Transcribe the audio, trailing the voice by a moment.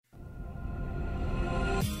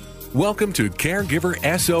Welcome to Caregiver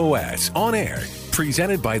SOS On Air,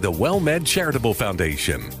 presented by the WellMed Charitable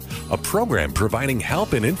Foundation, a program providing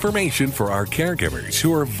help and information for our caregivers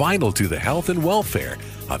who are vital to the health and welfare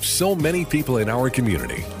of so many people in our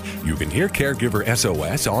community. You can hear Caregiver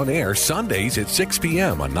SOS on air Sundays at 6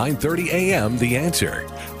 p.m. on 9:30 a.m. The Answer.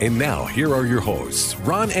 And now, here are your hosts,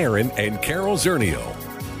 Ron Aaron and Carol Zernial.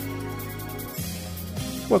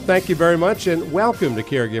 Well, thank you very much, and welcome to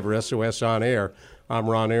Caregiver SOS On Air. I'm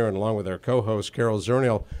Ron Aaron, along with our co-host, Carol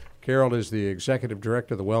Zernial. Carol is the Executive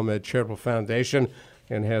Director of the WellMed Charitable Foundation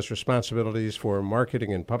and has responsibilities for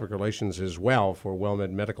marketing and public relations as well for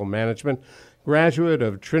WellMed Medical Management. Graduate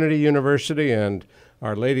of Trinity University and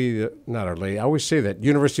I always say that,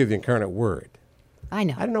 University of the Incarnate Word. I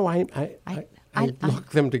know. I don't know why I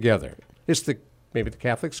look them together. It's maybe the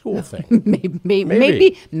Catholic school thing.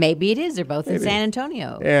 maybe it is. They're both in San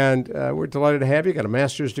Antonio. And we're delighted to have you. Got a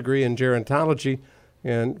master's degree in gerontology.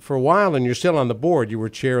 And for a while, and you're still on the board, you were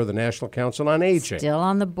chair of the National Council on Aging. Still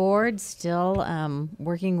on the board, still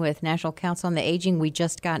working with National Council on the Aging. We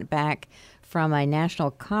just got back from a national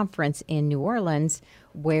conference in New Orleans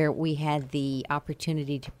where we had the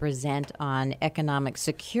opportunity to present on economic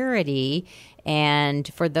security.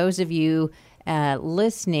 And for those of you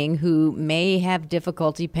listening who may have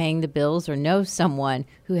difficulty paying the bills or know someone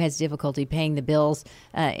who has difficulty paying the bills,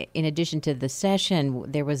 in addition to the session,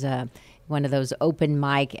 there was one of those open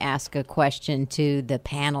mic ask a question to the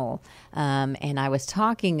panel. And I was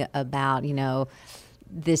talking about,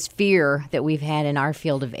 this fear that we've had in our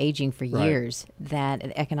field of aging for years, that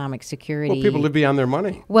economic security. Well, people live beyond their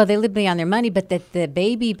money. Well, they live beyond their money, but that the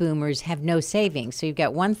baby boomers have no savings. So you've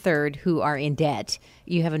got 1/3 who are in debt.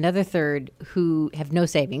 You have another third who have no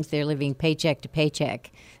savings. They're living paycheck to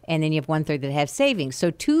paycheck. And then you have 1/3 that have savings.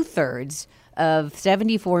 So 2/3 of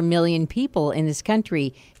 74 million people in this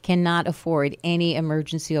country cannot afford any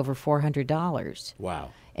emergency over $400. Wow.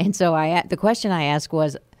 And so the question I asked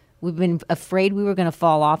was, we've been afraid we were going to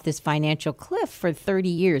fall off this financial cliff for 30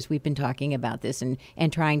 years. We've been talking about this and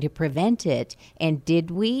trying to prevent it. And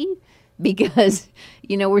did we? Because,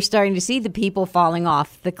 we're starting to see the people falling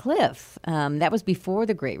off the cliff. That was before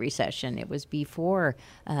the Great Recession. It was before,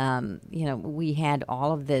 we had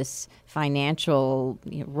all of this financial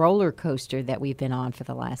roller coaster that we've been on for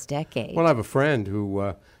the last decade. Well, I have a friend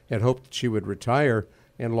who had hoped that she would retire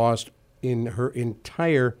and lost in her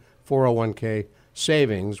entire 401k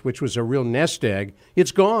savings, which was a real nest egg.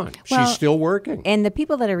 It's gone. Well, she's still working. And the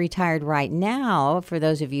people that are retired right now, for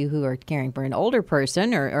those of you who are caring for an older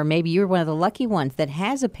person, or maybe you're one of the lucky ones that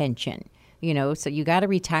has a pension, so you got a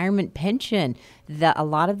retirement pension. A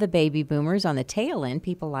lot of the baby boomers on the tail end,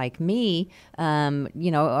 people like me, are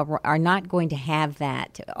not going to have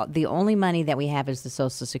that. The only money that we have is the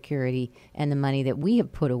Social Security and the money that we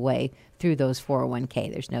have put away through those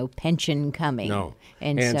 401k. There's no pension coming. No.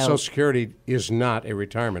 And so, Social Security is not a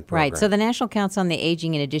retirement program. Right. So the National Council on the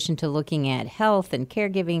Aging, in addition to looking at health and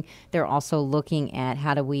caregiving, they're also looking at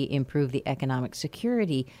how do we improve the economic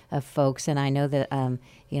security of folks. And I know that, a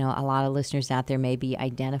lot of listeners out there may be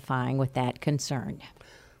identifying with that concern.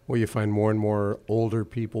 Well, you find more and more older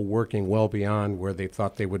people working well beyond where they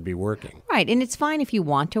thought they would be working. Right. And it's fine if you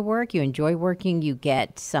want to work, you enjoy working, you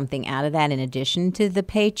get something out of that in addition to the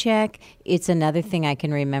paycheck. It's another thing I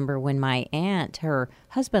can remember when my aunt, her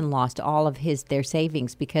husband lost all of their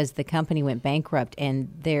savings because the company went bankrupt and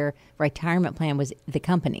their retirement plan was the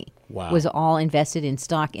company. Wow. Was all invested in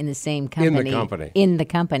stock in the same company. In the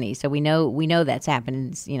company. So we know that's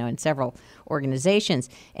happened, in several organizations.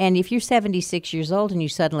 And if you're 76 years old and you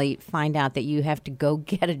suddenly find out that you have to go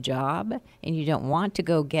get a job and you don't want to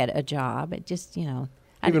go get a job, it just, Even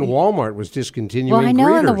Walmart was discontinuing greeters. Well, I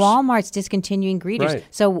know, and the Walmart's discontinuing greeters. Right.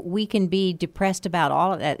 So we can be depressed about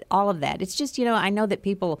all of that. It's just, I know that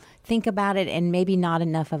people think about it, and maybe not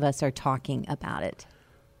enough of us are talking about it.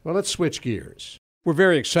 Well, let's switch gears. We're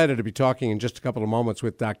very excited to be talking in just a couple of moments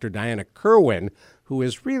with Dr. Diana Kerwin, who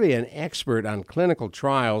is really an expert on clinical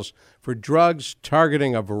trials for drugs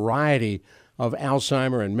targeting a variety of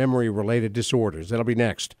Alzheimer and memory-related disorders. That'll be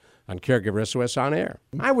next on Caregiver SOS On Air.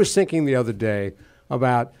 I was thinking the other day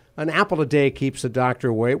about an apple a day keeps the doctor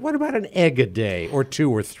away. What about an egg a day or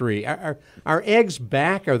 2 or 3? Are eggs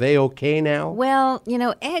back? Are they okay now? Well,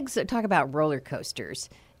 eggs, talk about roller coasters.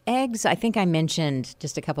 Eggs, I think I mentioned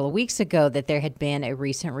just a couple of weeks ago that there had been a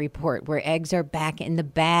recent report where eggs are back in the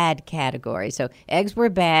bad category. So eggs were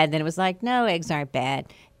bad, then it was like, no, eggs aren't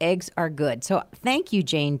bad. Eggs are good. So thank you,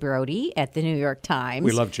 Jane Brody at the New York Times.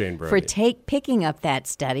 We love Jane Brody. For picking up that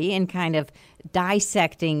study and kind of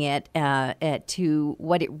dissecting it to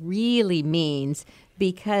what it really means.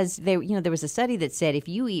 Because there was a study that said if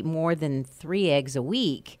you eat more than 3 eggs a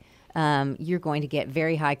week, you're going to get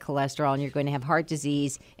very high cholesterol and you're going to have heart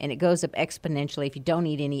disease, and it goes up exponentially. If you don't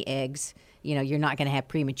eat any eggs, you're not going to have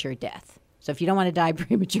premature death. So if you don't want to die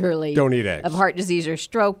prematurely don't eat eggs. Of heart disease or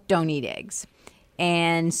stroke, don't eat eggs.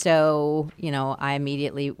 And so, I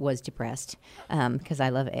immediately was depressed because I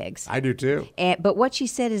love eggs. I do too. But what she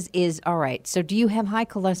said is, all right, so do you have high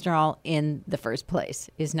cholesterol in the first place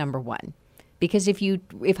is number one. Because if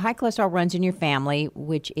high cholesterol runs in your family,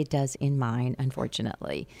 which it does in mine,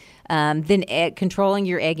 unfortunately, then controlling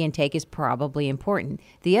your egg intake is probably important.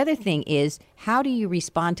 The other thing is, how do you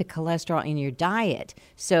respond to cholesterol in your diet?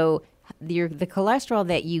 So the cholesterol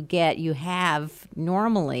that you have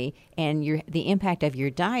normally, and the impact of your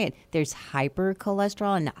diet, there's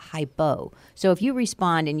hypercholesterol and hypo. So if you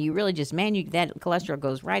respond and you really just, that cholesterol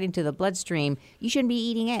goes right into the bloodstream, you shouldn't be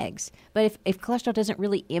eating eggs. But if cholesterol doesn't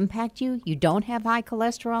really impact you, you don't have high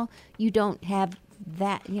cholesterol, you don't have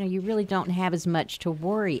that, you really don't have as much to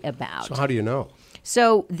worry about. So how do you know?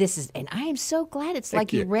 So and I am so glad it's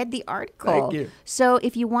like you read the article. Thank you. So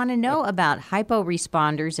if you want to know about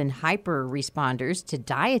hypo-responders and hyper-responders to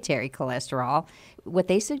dietary cholesterol, what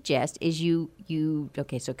they suggest is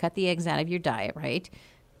so cut the eggs out of your diet, right?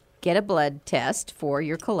 Get a blood test for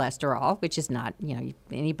your cholesterol, which is not,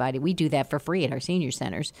 anybody, we do that for free at our senior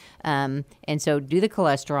centers. And so do the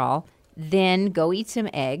cholesterol, then go eat some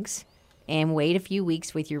eggs, and wait a few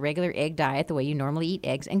weeks with your regular egg diet, the way you normally eat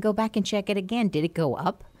eggs, and go back and check it again. Did it go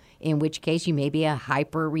up? In which case you may be a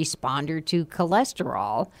hyper responder to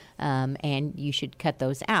cholesterol, and you should cut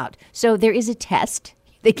those out. So there is a test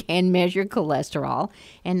that can measure cholesterol,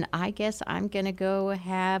 and I guess I'm going to go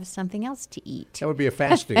have something else to eat. That would be a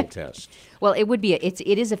fasting test. Well, it would be. It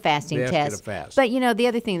is a fasting They ask you test. to fast. But the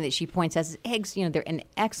other thing that she points out is eggs. They're an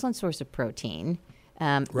excellent source of protein.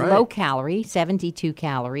 Right. Low calorie, 72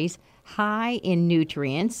 calories. High in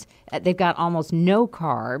nutrients. They've got almost no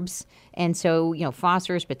carbs. And so,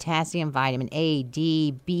 phosphorus, potassium, vitamin A,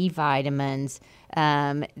 D, B vitamins.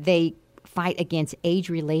 They fight against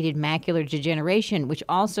age-related macular degeneration, which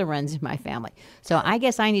also runs in my family. So I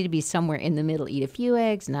guess I need to be somewhere in the middle. Eat a few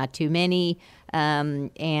eggs, not too many.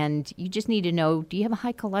 And you just need to know, do you have a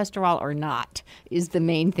high cholesterol or not, is the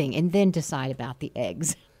main thing. And then decide about the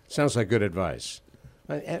eggs. Sounds like good advice.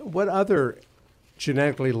 What other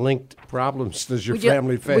genetically linked problems does your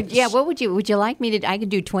family face? What would you like me to? I could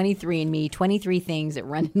do 23andMe, 23 things that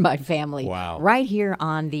run in my family. Wow. Right here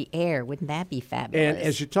on the air. Wouldn't that be fabulous? And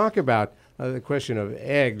as you talk about the question of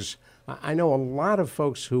eggs, I know a lot of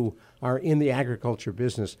folks who are in the agriculture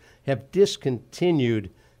business have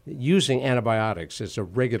discontinued using antibiotics as a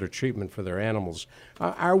regular treatment for their animals.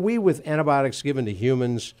 Are we, with antibiotics given to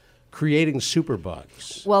humans, creating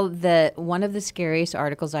superbugs? Well, one of the scariest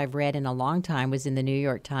articles I've read in a long time was in the New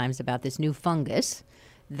York Times about this new fungus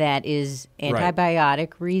that is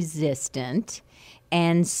antibiotic resistant.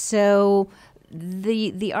 And so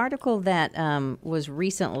the article that was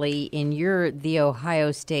recently in the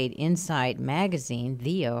Ohio State Insight magazine,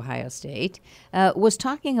 The Ohio State, was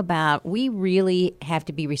talking about we really have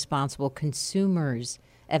to be responsible consumers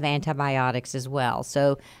of antibiotics as well.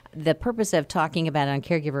 So the purpose of talking about it on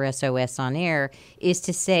Caregiver SOS on air is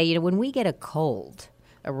to say, when we get a cold,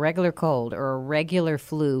 a regular cold or a regular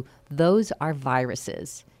flu, those are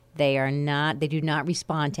viruses. They do not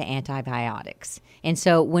respond to antibiotics. And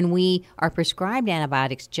so when we are prescribed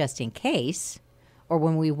antibiotics just in case, or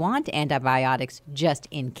when we want antibiotics just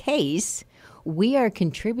in case, we are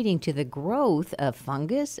contributing to the growth of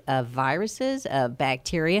fungus, of viruses, of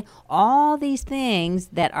bacteria, all these things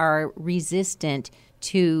that are resistant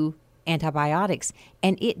to antibiotics.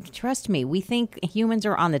 And trust me, we think humans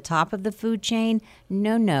are on the top of the food chain.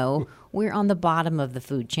 No, we're on the bottom of the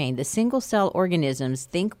food chain. The single-cell organisms,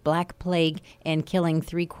 think Black Plague and killing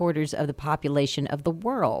 3/4 of the population of the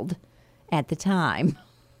world at the time.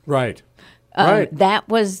 Right. Right. That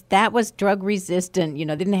was drug resistant. They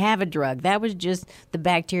didn't have a drug. That was just the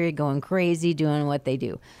bacteria going crazy, doing what they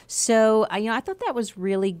do. So, I thought that was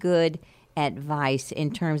really good advice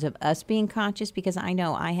in terms of us being conscious, because I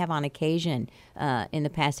know I have on occasion in the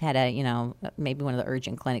past had maybe one of the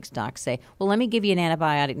urgent clinics docs say, well, let me give you an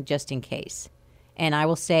antibiotic just in case. And I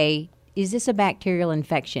will say, is this a bacterial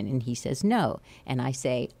infection? And he says, no. And I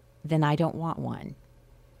say, then I don't want one.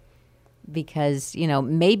 Because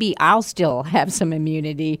maybe I'll still have some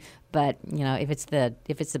immunity, but if it's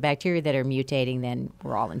the bacteria that are mutating, then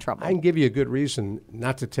we're all in trouble. I can give you a good reason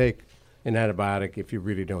not to take an antibiotic if you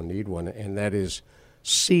really don't need one, and that is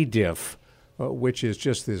C. diff, which is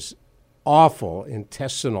just this awful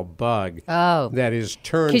intestinal bug that is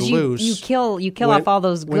turned loose. You kill off all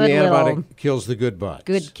those good when the antibiotic little kills the good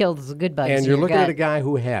bugs. kills the good bugs. And in you're your looking gut. at a guy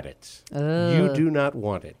who had it. You do not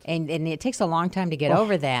want it. And it takes a long time to get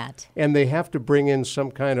over that. And they have to bring in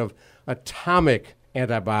some kind of atomic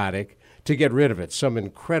antibiotic to get rid of it. Some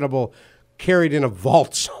incredible, carried in a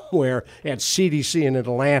vault somewhere at CDC in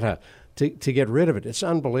Atlanta to get rid of it. It's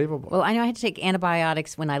unbelievable. Well, I know I had to take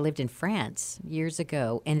antibiotics when I lived in France years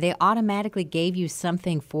ago, and they automatically gave you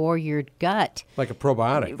something for your gut. Like a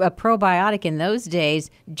probiotic. A probiotic in those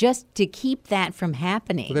days, just to keep that from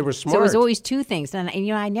happening. Well, they were So it was smart. always two things. And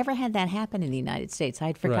I never had that happen in the United States.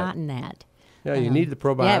 I'd forgotten that. Yeah, you need the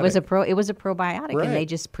probiotic. Yeah, it was a probiotic, Right. and they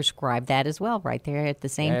just prescribed that as well right there at the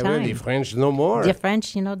same Well, time. the French no more. The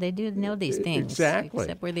French, they do know these things. Exactly.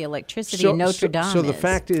 Except where the electricity in Notre Dame So the is.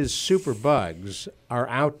 fact is, superbugs are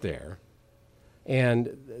out there,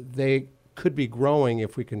 and they could be growing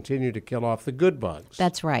if we continue to kill off the good bugs.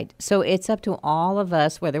 That's right. So it's up to all of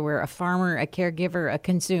us, whether we're a farmer, a caregiver, a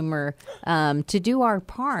consumer, to do our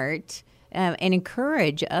part and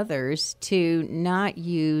encourage others to not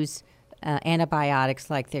use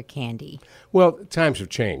antibiotics like they're candy. Well, times have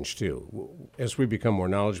changed, too, as we become more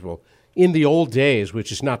knowledgeable. In the old days,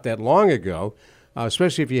 which is not that long ago,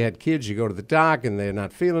 especially if you had kids, you go to the doc and they're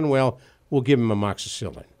not feeling well, we'll give them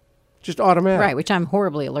amoxicillin. Just automatic. Right, which I'm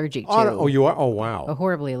horribly allergic to. Oh, you are? Oh, wow.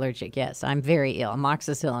 Horribly allergic, yes. I'm very ill.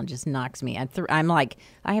 Amoxicillin just knocks me.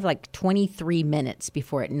 I have like 23 minutes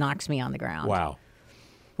before it knocks me on the ground. Wow.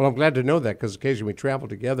 Well, I'm glad to know that because occasionally we travel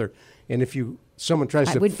together, and if someone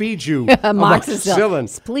tries to feed you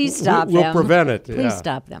amoxicillin, please stop them. We'll prevent it. Please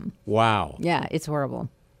stop them. Wow. Yeah, it's horrible.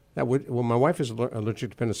 Well, my wife is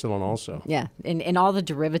allergic to penicillin also. Yeah, and all the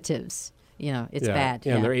derivatives. It's bad.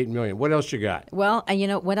 Yeah, and they're 8 million. What else you got? Well,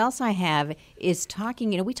 what else I have is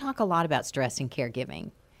talking, we talk a lot about stress and caregiving.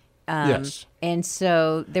 Yes. And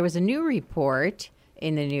so there was a new report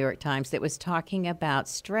in the New York Times that was talking about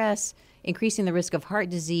stress increasing the risk of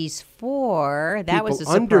heart disease for, that was a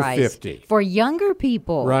People under surprise, 50. for younger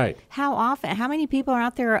people. Right. How many people are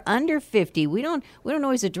out there are under 50? We don't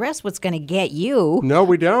always address what's going to get you. No,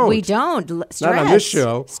 we don't. We don't. Stress, Not on this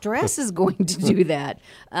show. Stress is going to do that.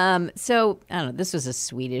 So, I don't know, this was a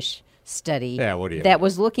Swedish study that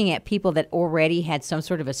was looking at people that already had some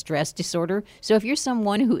sort of a stress disorder. So if you're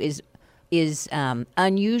someone who is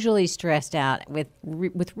unusually stressed out with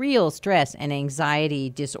real stress and anxiety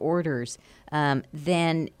disorders,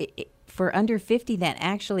 then for under 50, that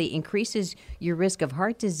actually increases your risk of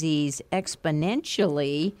heart disease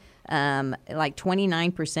exponentially, like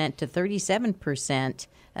 29% to 37%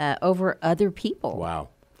 over other people. Wow.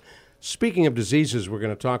 Speaking of diseases, we're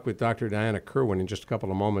going to talk with Dr. Diana Kerwin in just a couple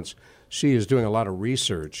of moments. She is doing a lot of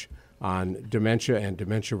research on dementia and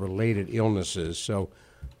dementia-related illnesses, so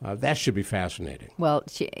that should be fascinating. Well,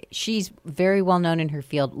 she's very well known in her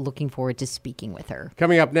field. Looking forward to speaking with her.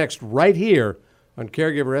 Coming up next, right here on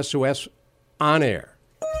Caregiver SOS On Air.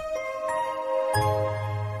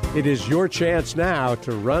 It is your chance now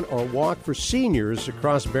to run or walk for seniors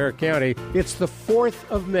across Bexar County. It's the 4th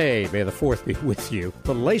of May. May the 4th be with you.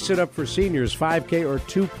 The Lace It Up for Seniors 5K or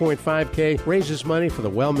 2.5K raises money for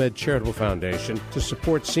the WellMed Charitable Foundation to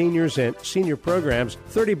support seniors and senior programs.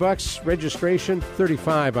 $30 registration,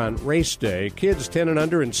 $35 on race day. Kids 10 and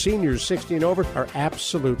under and seniors 60 and over are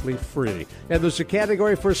absolutely free. And there's a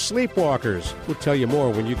category for sleepwalkers. We'll tell you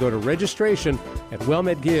more when you go to registration at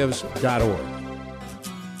wellmedgives.org.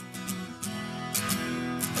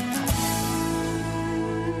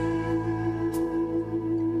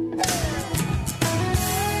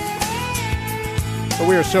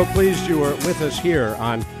 We are so pleased you are with us here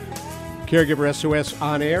on Caregiver SOS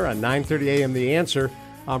On Air on 9:30 a.m. The Answer.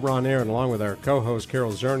 I'm Ron Aaron along with our co-host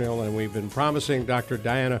Carol Zernial, and we've been promising Dr.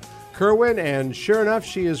 Diana Kerwin, and sure enough,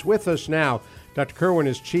 she is with us now. Dr. Kerwin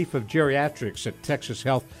is Chief of Geriatrics at Texas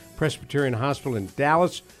Health Presbyterian Hospital in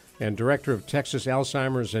Dallas and Director of Texas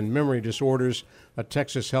Alzheimer's and Memory Disorders, a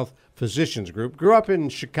Texas Health Physicians Group. Grew up in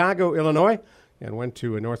Chicago, Illinois, and went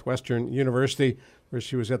to a Northwestern University, where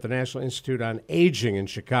she was at the National Institute on Aging in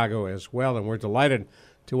Chicago as well. And we're delighted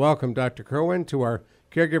to welcome Dr. Kerwin to our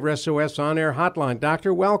Caregiver SOS On Air hotline.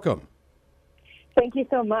 Doctor, welcome. Thank you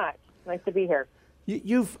so much. Nice to be here.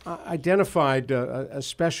 You've identified a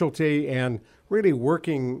specialty and really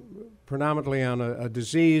working predominantly on a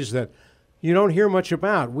disease that you don't hear much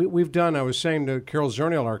about. We've done, I was saying to Carol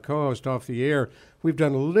Zernial, our co-host off the air, we've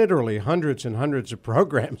done literally hundreds and hundreds of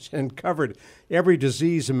programs and covered every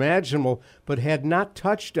disease imaginable, but had not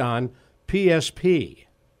touched on PSP.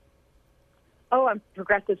 Oh,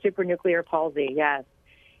 progressive supranuclear palsy, yes.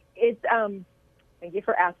 It's thank you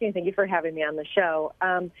for asking. Thank you for having me on the show.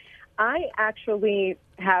 I actually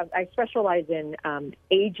I specialize in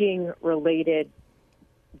aging-related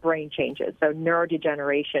brain changes. So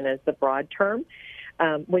neurodegeneration is the broad term.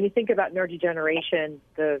 When you think about neurodegeneration,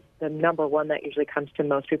 the number one that usually comes to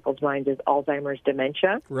most people's minds is Alzheimer's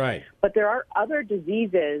dementia. Right. But there are other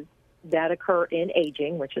diseases that occur in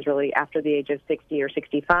aging, which is really after the age of 60 or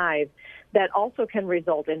 65, that also can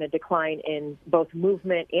result in a decline in both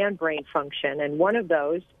movement and brain function. And one of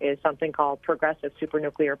those is something called progressive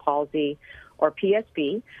supranuclear palsy, or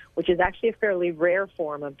PSP, which is actually a fairly rare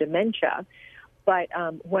form of dementia. But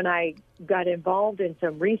when I got involved in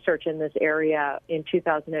some research in this area in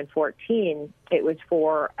 2014, it was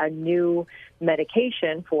for a new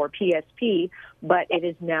medication for PSP, but it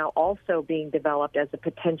is now also being developed as a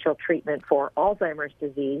potential treatment for Alzheimer's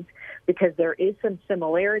disease, because there is some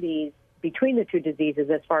similarities between the two diseases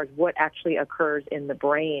as far as what actually occurs in the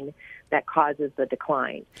brain that causes the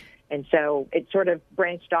decline. And so it sort of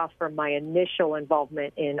branched off from my initial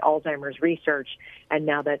involvement in Alzheimer's research, and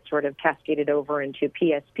now that's sort of cascaded over into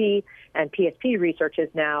PSP, and PSP research is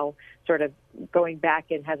now sort of going back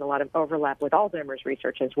and has a lot of overlap with Alzheimer's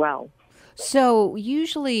research as well. So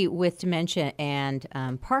usually with dementia and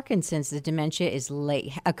Parkinson's, the dementia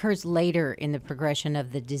occurs later in the progression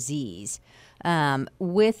of the disease.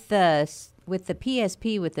 With the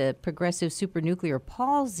PSP, with the progressive supranuclear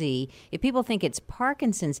palsy, if people think it's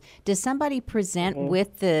Parkinson's, does somebody present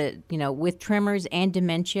with with tremors and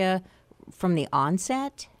dementia from the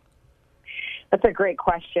onset? That's a great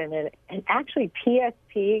question, and actually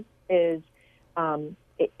PSP is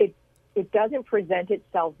it doesn't present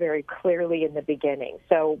itself very clearly in the beginning.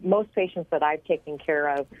 So most patients that I've taken care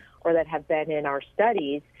of or that have been in our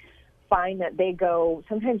studies find that they go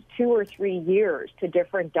sometimes 2 or 3 years to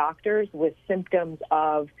different doctors with symptoms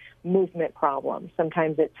of movement problems.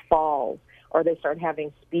 Sometimes it's falls, or they start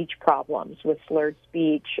having speech problems with slurred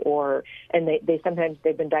speech, and they've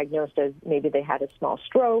been diagnosed as maybe they had a small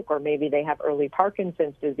stroke, or maybe they have early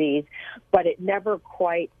Parkinson's disease, but it never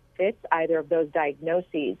quite fits either of those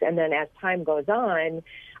diagnoses. And then as time goes on,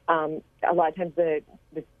 a lot of times the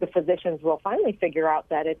physicians will finally figure out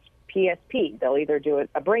that it's PSP. They'll either do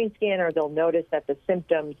a brain scan, or they'll notice that the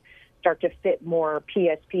symptoms start to fit more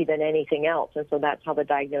PSP than anything else, and so that's how the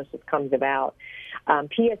diagnosis comes about.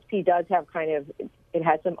 PSP does have it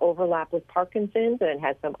has some overlap with Parkinson's, and it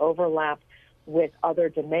has some overlap with other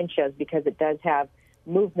dementias because it does have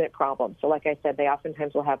movement problems. So like I said, they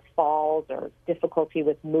oftentimes will have falls or difficulty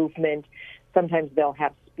with movement. Sometimes they'll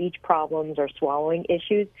have speech problems or swallowing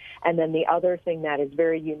issues. And then the other thing that is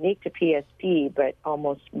very unique to PSP, but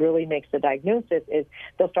almost really makes the diagnosis, is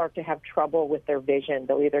they'll start to have trouble with their vision.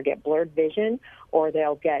 They'll either get blurred vision, or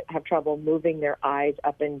they'll have trouble moving their eyes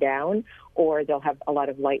up and down, or they'll have a lot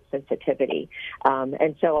of light sensitivity.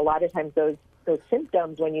 And so a lot of times those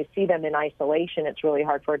symptoms, when you see them in isolation, it's really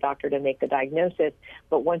hard for a doctor to make the diagnosis.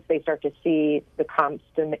 But once they start to see the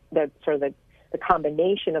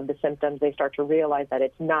combination of the symptoms, they start to realize that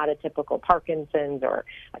it's not a typical Parkinson's or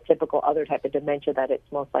a typical other type of dementia, that it's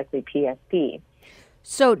most likely PSP.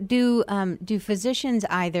 So do physicians,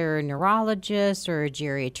 either neurologists or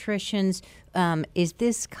geriatricians, is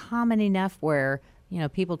this common enough where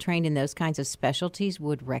people trained in those kinds of specialties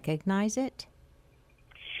would recognize it?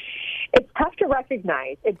 It's tough to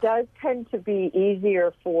recognize. It does tend to be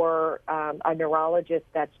easier for a neurologist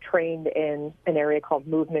that's trained in an area called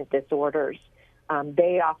movement disorders.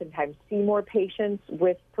 They oftentimes see more patients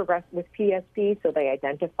with PSP, so they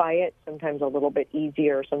identify it sometimes a little bit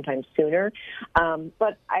easier, sometimes sooner.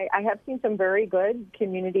 But I have seen some very good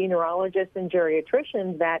community neurologists and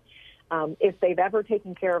geriatricians that if they've ever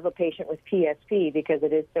taken care of a patient with PSP, because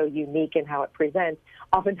it is so unique in how it presents,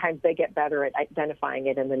 oftentimes they get better at identifying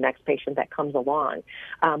it in the next patient that comes along.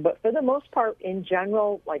 But for the most part, in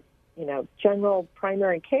general, general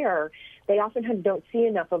primary care, they oftentimes don't see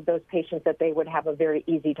enough of those patients that they would have a very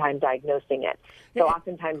easy time diagnosing it. So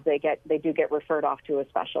oftentimes they do get referred off to a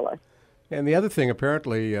specialist. And the other thing,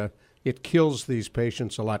 apparently, it kills these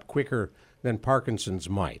patients a lot quicker than Parkinson's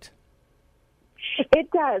might. It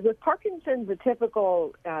does. With Parkinson's, the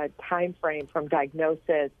typical time frame from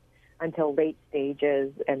diagnosis until late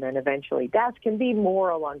stages and then eventually death can be more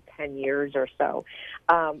along 10 years or so.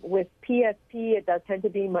 With PSP, it does tend to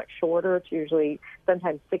be much shorter. It's usually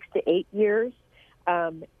sometimes 6 to 8 years.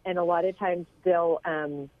 And a lot of times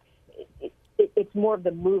it's more of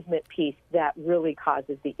the movement piece that really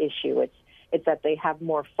causes the issue. It's that they have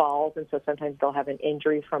more falls, and so sometimes they'll have an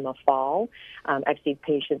injury from a fall. I've seen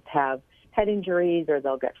patients have head injuries, or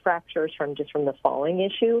they'll get fractures from the falling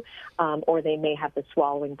issue, or they may have the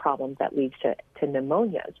swallowing problems that leads to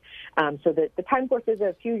pneumonias. So the time course is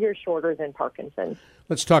a few years shorter than Parkinson's.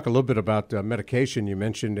 Let's talk a little bit about medication you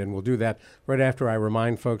mentioned, and we'll do that right after I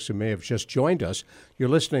remind folks who may have just joined us. You're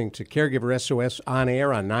listening to Caregiver SOS on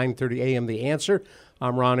air on 9:30 a.m. The Answer.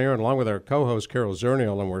 I'm Ron Aaron, along with our co-host Carol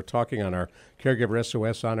Zernial, and we're talking on our Caregiver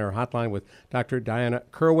SOS on air hotline with Dr. Diana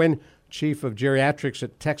Kerwin, Chief of Geriatrics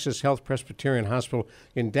at Texas Health Presbyterian Hospital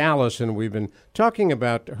in Dallas, and we've been talking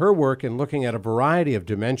about her work and looking at a variety of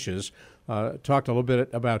dementias. Talked a little bit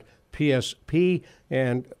about PSP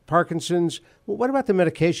and Parkinson's. Well, what about the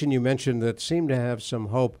medication you mentioned that seemed to have some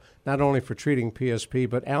hope, not only for treating PSP,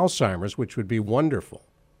 but Alzheimer's, which would be wonderful?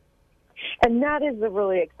 And that is a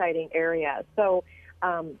really exciting area. So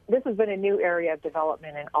this has been a new area of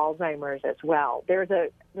development in Alzheimer's as well. There's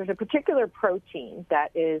a particular protein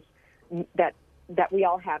that we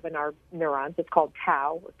all have in our neurons. It's called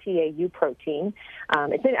tau, Tau protein.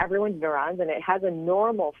 It's in everyone's neurons, and it has a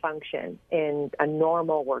normal function in a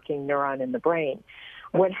normal working neuron in the brain.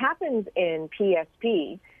 What happens in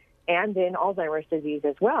PSP and in Alzheimer's disease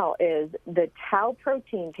as well is the tau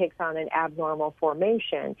protein takes on an abnormal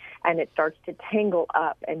formation, and it starts to tangle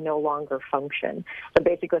up and no longer function. So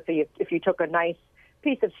basically, if you took a nice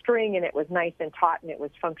piece of string and it was nice and taut and it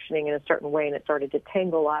was functioning in a certain way and it started to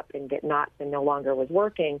tangle up and get knots and no longer was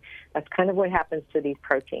working, that's kind of what happens to these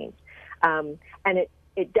proteins. And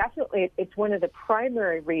it's one of the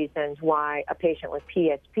primary reasons why a patient with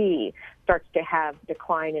PSP starts to have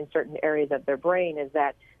decline in certain areas of their brain, is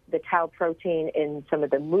that the tau protein in some of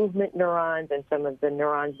the movement neurons and some of the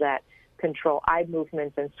neurons that control eye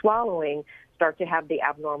movements and swallowing start to have the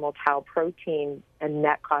abnormal tau protein, and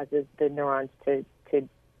that causes the neurons to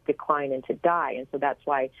decline and to die. And so that's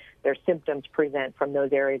why their symptoms present from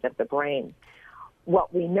those areas of the brain.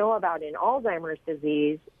 What we know about in Alzheimer's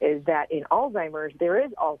disease is that in Alzheimer's, there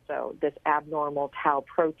is also this abnormal tau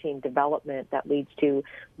protein development that leads to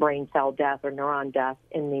brain cell death or neuron death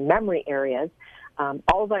in the memory areas.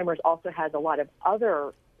 Alzheimer's also has a lot of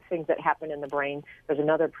other things that happen in the brain. There's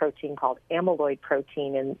another protein called amyloid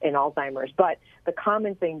protein in Alzheimer's. But the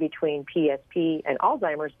common thing between PSP and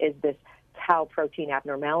Alzheimer's is this tau protein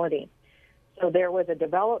abnormality. So there was a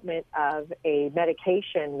development of a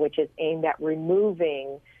medication which is aimed at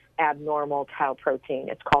removing abnormal tau protein.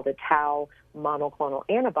 It's called a tau monoclonal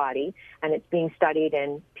antibody, and it's being studied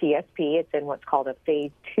in PSP. It's in what's called a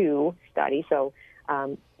phase 2 study. So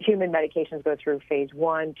human medications go through phase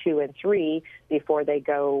 1, 2, and 3 before they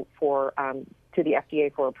go to the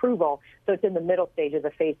FDA for approval. So it's in the middle stages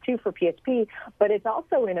of phase 2 for PSP, but it's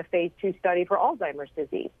also in a phase 2 study for Alzheimer's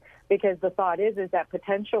disease, because the thought is that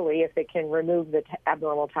potentially if it can remove the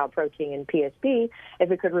abnormal tau protein in PSP,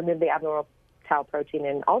 if it could remove the abnormal tau protein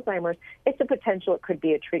in Alzheimer's, it's a potential it could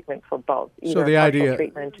be a treatment for both, either so the idea,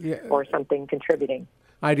 treatment or something contributing.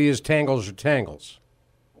 Idea is tangles are tangles.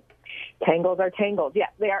 Tangles are tangles. Yeah,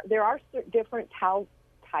 there are different tau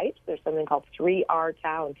types. There's something called 3R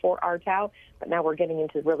tau and 4R tau, but now we're getting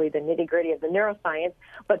into really the nitty-gritty of the neuroscience.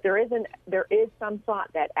 But there is some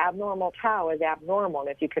thought that abnormal tau is abnormal, and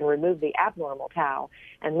if you can remove the abnormal tau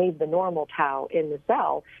and leave the normal tau in the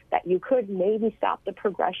cell, that you could maybe stop the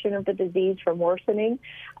progression of the disease from worsening.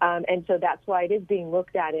 And so that's why it is being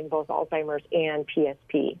looked at in both Alzheimer's and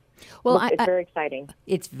PSP. Well, it's very exciting.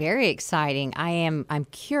 It's very exciting. I'm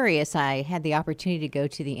curious. I had the opportunity to go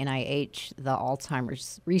to the NIH, the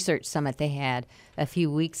Alzheimer's Research Summit they had a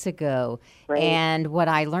few weeks ago. Right. And what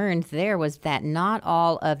I learned there was that not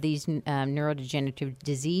all of these neurodegenerative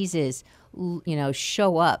diseases,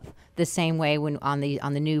 show up the same way when on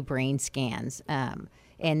the new brain scans.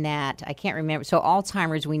 And that I can't remember. So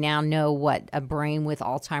Alzheimer's, we now know what a brain with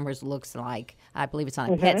Alzheimer's looks like. I believe it's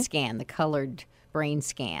on a PET scan, the colored brain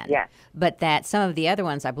scan. Yeah. But that some of the other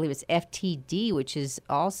ones, I believe it's FTD, which is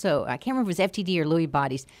also, I can't remember if it's FTD or Lewy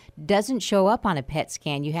bodies, doesn't show up on a PET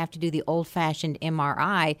scan. You have to do the old-fashioned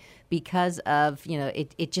MRI because of,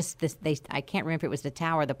 it just, I can't remember if it was the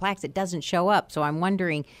tau or the plaques. It doesn't show up. So I'm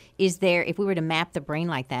wondering, if we were to map the brain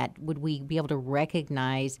like that, would we be able to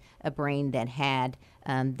recognize a brain that had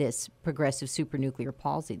this progressive supranuclear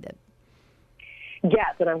palsy?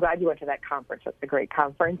 Yes, and I'm glad you went to that conference. That's a great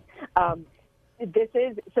conference.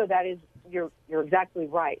 You're exactly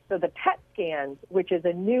right. So the PET scans, which is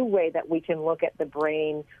a new way that we can look at the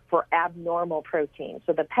brain for abnormal proteins.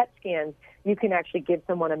 So the PET scans, you can actually give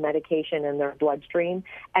someone a medication in their bloodstream,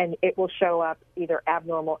 and it will show up either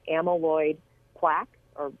abnormal amyloid plaques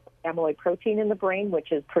or amyloid protein in the brain,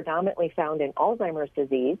 which is predominantly found in Alzheimer's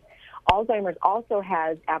disease. Alzheimer's also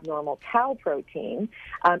has abnormal tau protein,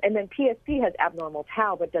 and then PSP has abnormal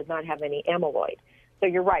tau but does not have any amyloid. So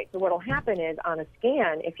you're right. So what will happen is on a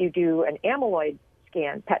scan, if you do an amyloid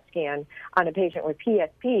scan, PET scan, on a patient with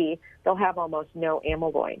PSP, they'll have almost no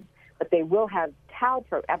amyloid, but they will have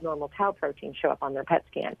abnormal tau protein show up on their PET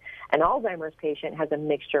scan. An Alzheimer's patient has a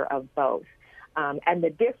mixture of both. And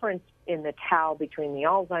the difference in the tau between the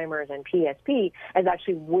Alzheimer's and PSP is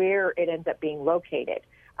actually where it ends up being located.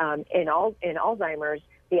 In Alzheimer's,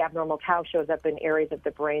 the abnormal tau shows up in areas of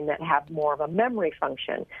the brain that have more of a memory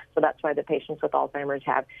function. So that's why the patients with Alzheimer's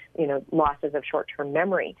have, losses of short-term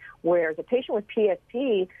memory. Whereas a patient with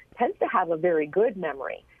PSP tends to have a very good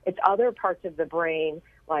memory. It's other parts of the brain,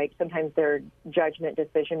 like sometimes their judgment,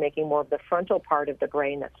 decision-making, more of the frontal part of the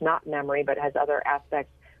brain that's not memory but has other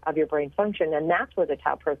aspects of your brain function, and that's where the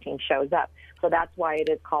tau protein shows up. So that's why it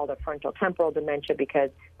is called a frontotemporal dementia, because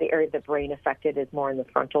the area of the brain affected is more in the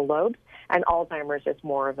frontal lobes, and Alzheimer's is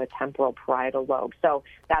more of a temporal parietal lobe. So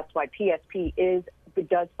that's why PSP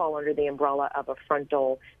does fall under the umbrella of a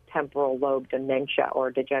frontal temporal lobe dementia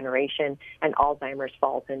or degeneration, and Alzheimer's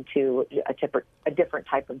falls into a different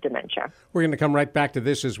type of dementia. We're going to come right back to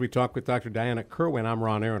this as we talk with Dr. Diana Kerwin. I'm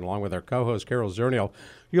Ron Aaron, along with our co-host Carol Zernial.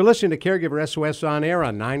 You're listening to Caregiver SOS on air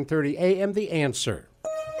on 9:30 a.m. The Answer.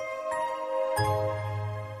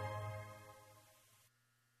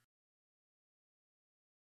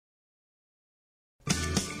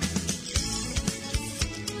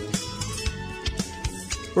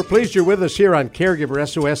 We're pleased you're with us here on Caregiver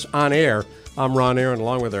SOS on air. I'm Ron Aaron,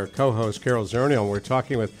 along with our co-host Carol Zernial. We're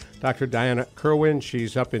talking with Dr. Diana Kerwin.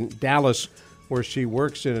 She's up in Dallas, where she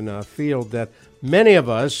works in a field that many of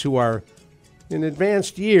us who are in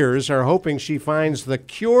advanced years are hoping she finds the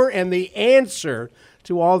cure and the answer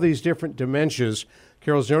to all these different dementias.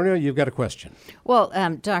 Carol Zernial, you've got a question. Well,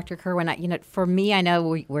 Dr. Kerwin, for me, I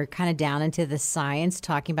know we're kind of down into the science,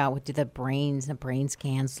 talking about what do the brain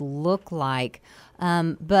scans look like.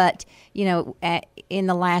 But, in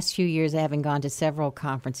the last few years, having gone to several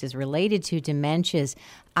conferences related to dementias,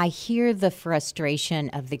 I hear the frustration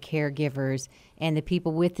of the caregivers and the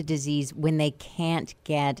people with the disease when they can't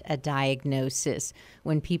get a diagnosis,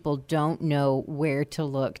 when people don't know where to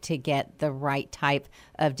look to get the right type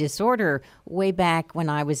of disorder. Way back when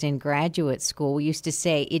I was in graduate school, we used to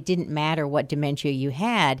say it didn't matter what dementia you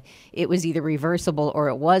had. It was either reversible or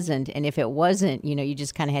it wasn't. And if it wasn't, you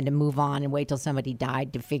just kind of had to move on and wait till somebody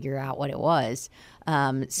died to figure out what it was.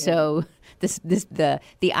 So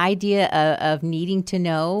the idea of needing to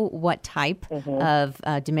know what type of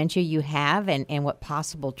dementia you have and what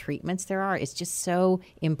possible treatments there are is just so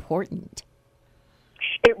important.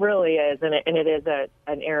 It really is, and it is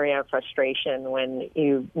an area of frustration when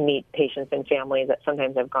you meet patients and families that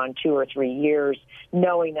sometimes have gone 2 or 3 years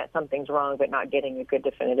knowing that something's wrong but not getting a good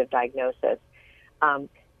definitive diagnosis.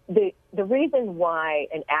 The reason why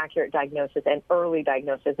an accurate diagnosis and early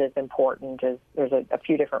diagnosis is important is there's a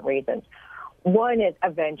few different reasons. One is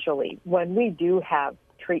eventually, when we do have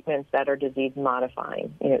treatments that are disease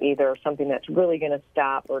modifying, either something that's really going to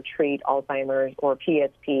stop or treat Alzheimer's or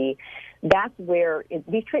PSP, that's where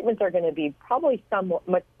these treatments are going to be probably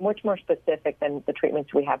much more specific than the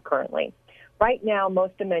treatments we have currently. Right now,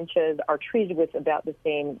 most dementias are treated with about the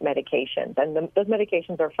same medications, and those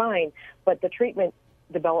medications are fine, but the treatment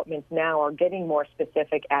developments now are getting more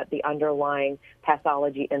specific at the underlying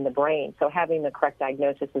pathology in the brain. So having the correct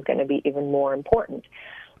diagnosis is going to be even more important.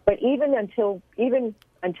 But even until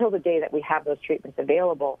the day that we have those treatments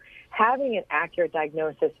available, having an accurate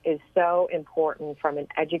diagnosis is so important from an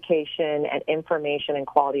education and information and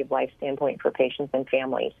quality of life standpoint for patients and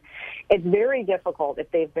families. It's very difficult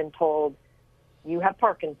if they've been told you have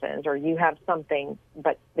Parkinson's or you have something,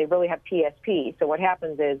 but they really have PSP. So what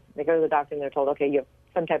happens is they go to the doctor and they're told, okay, you have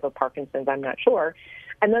some type of Parkinson's, I'm not sure.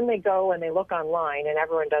 And then they go and they look online, and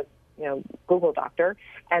everyone does, Google doctor,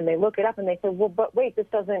 and they look it up and they say, well, but wait, this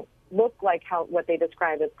doesn't look like what they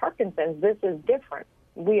describe as Parkinson's. This is different.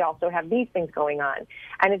 We also have these things going on.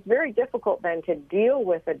 And it's very difficult then to deal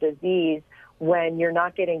with a disease when you're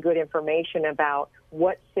not getting good information about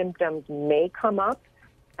what symptoms may come up.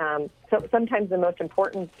 So sometimes the most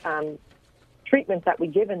important treatments that we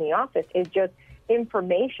give in the office is just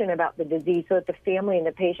information about the disease so that the family and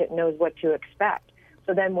the patient knows what to expect.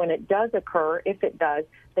 So then when it does occur, if it does,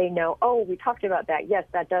 they know, oh, we talked about that. Yes,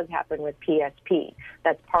 that does happen with PSP.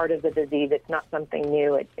 That's part of the disease. It's not something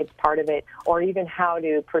new. It's part of it. Or even how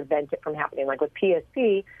to prevent it from happening. Like with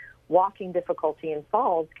PSP, walking difficulty and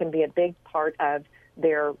falls can be a big part of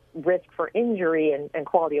their risk for injury and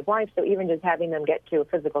quality of life. So even just having them get to a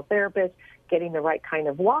physical therapist, getting the right kind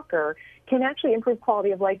of walker can actually improve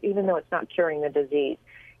quality of life, even though it's not curing the disease.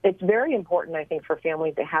 It's very important, I think, for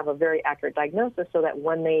families to have a very accurate diagnosis so that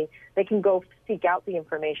when they can go seek out the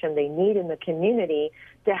information they need in the community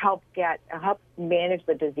to help manage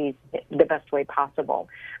the disease the best way possible.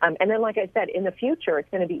 And then, like I said, in the future, it's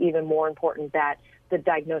going to be even more important that the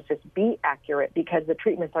diagnosis be accurate because the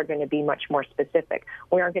treatments are going to be much more specific.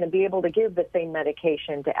 We aren't going to be able to give the same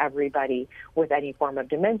medication to everybody with any form of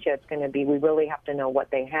dementia. It's going to be, we really have to know what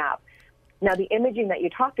they have. Now, the imaging that you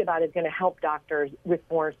talked about is going to help doctors with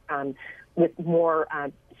more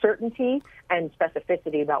certainty and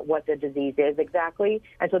specificity about what the disease is exactly,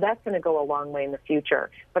 and so that's going to go a long way in the future.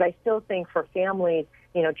 But I still think for families,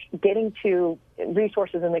 getting to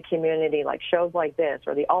resources in the community like shows like this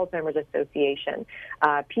or the Alzheimer's Association,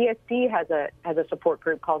 PSP has a support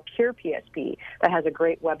group called Cure PSP that has a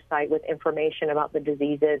great website with information about the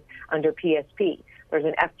diseases under PSP. There's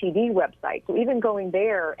an FTD website. So even going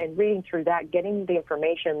there and reading through that, getting the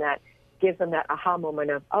information that gives them that aha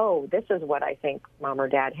moment of, oh, this is what I think mom or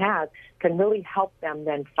dad has, can really help them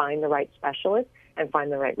then find the right specialist and find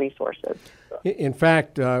the right resources. In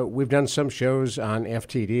fact, we've done some shows on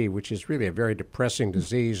FTD, which is really a very depressing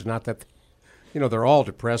disease. Not that, they're all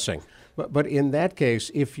depressing. But in that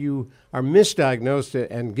case, if you are misdiagnosed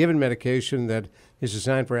and given medication that is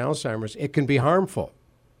designed for Alzheimer's, it can be harmful.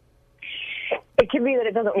 It can be that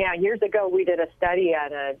it doesn't. Yeah, years ago we did a study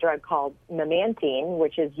on a drug called memantine,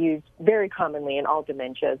 which is used very commonly in all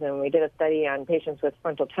dementias, and we did a study on patients with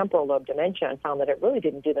frontotemporal lobe dementia and found that it really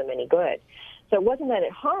didn't do them any good. So it wasn't that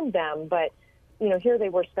it harmed them, but here they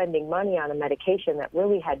were spending money on a medication that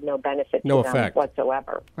really had no benefit to them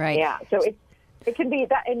whatsoever. Right. Yeah. So it can be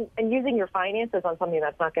that, and using your finances on something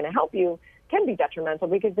that's not going to help you can be detrimental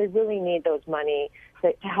because they really need those money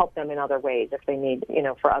to help them in other ways if they need,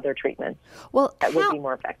 for other treatments. Well, that would be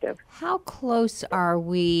more effective. How close are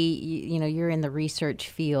we, you're in the research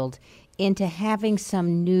field, into having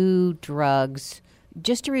some new drugs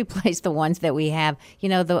just to replace the ones that we have?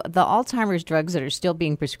 The Alzheimer's drugs that are still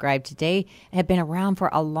being prescribed today have been around for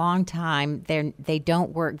a long time. They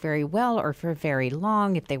don't work very well or for very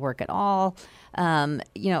long, if they work at all.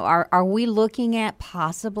 Are we looking at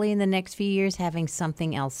possibly in the next few years having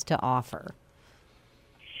something else to offer?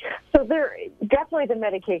 So there definitely the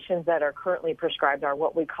medications that are currently prescribed are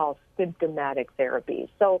what we call symptomatic therapies.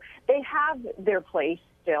 So they have their place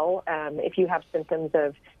still. If you have symptoms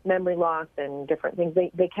of memory loss and different things,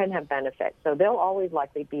 they can have benefits. So they'll always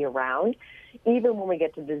likely be around, even when we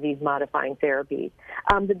get to disease-modifying therapies.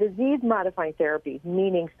 The disease-modifying therapies,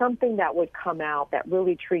 meaning something that would come out that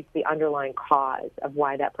really treats the underlying cause of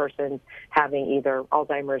why that person's having either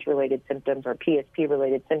Alzheimer's-related symptoms or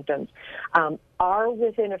PSP-related symptoms, are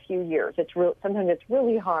within a few years. Sometimes it's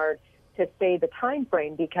really hard to say the time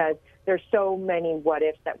frame because there's so many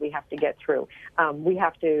what-ifs that we have to get through. We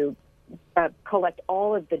have to collect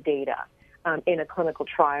all of the data in a clinical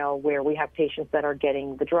trial where we have patients that are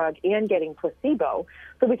getting the drug and getting placebo,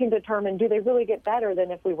 so we can determine, do they really get better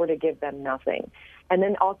than if we were to give them nothing? And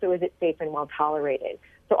then also, is it safe and well-tolerated?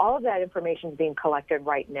 So all of that information is being collected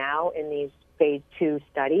right now in these phase 2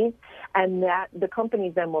 studies, and that the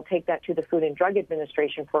companies then will take that to the Food and Drug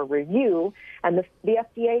Administration for review, and the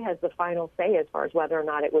FDA has the final say as far as whether or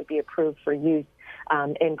not it would be approved for use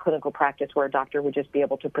in clinical practice, where a doctor would just be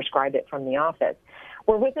able to prescribe it from the office.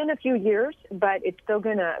 We're within a few years, but it's still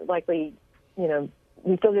going to likely,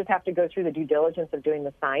 we still just have to go through the due diligence of doing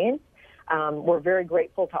the science. We're very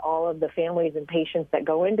grateful to all of the families and patients that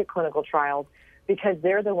go into clinical trials because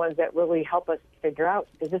they're the ones that really help us figure out,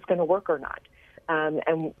 is this going to work or not?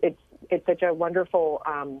 And it's such a wonderful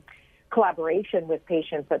collaboration with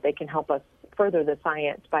patients that they can help us further the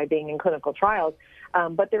science by being in clinical trials.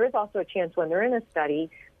 But there is also a chance when they're in a study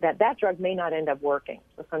that drug may not end up working.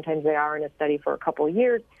 So sometimes they are in a study for a couple of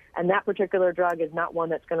years, and that particular drug is not one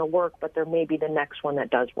that's going to work, but there may be the next one that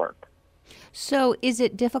does work. So is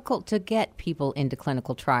it difficult to get people into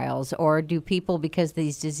clinical trials, or do people, because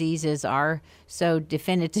these diseases are so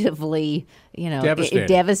definitively,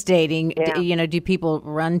 devastating, yeah. Do people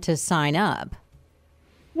run to sign up?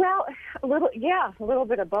 Well, a little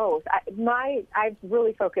bit of both. I've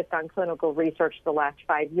really focused on clinical research the last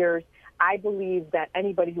 5 years. I believe that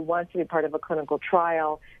anybody who wants to be part of a clinical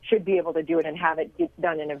trial should be able to do it and have it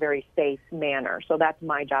done in a very safe manner. So that's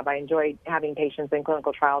my job. I enjoy having patients in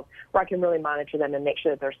clinical trials where I can really monitor them and make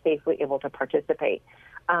sure that they're safely able to participate.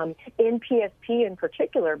 In PSP in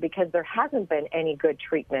particular, because there hasn't been any good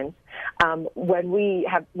treatments, when we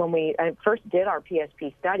first did our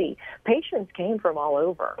PSP study, patients came from all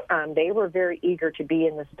over. They were very eager to be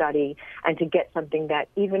in the study and to get something that,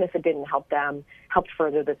 even if it didn't help them, helped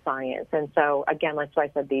further the science. And so, again, that's why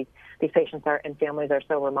I said these patients and families are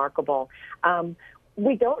so remarkable.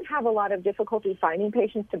 We don't have a lot of difficulty finding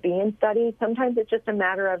patients to be in studies. Sometimes it's just a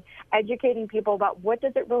matter of educating people about what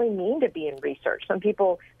does it really mean to be in research. Some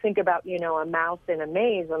people think about, a mouse in a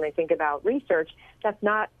maze when they think about research. That's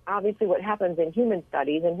not obviously what happens in human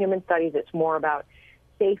studies. In human studies, it's more about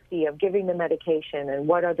safety of giving the medication and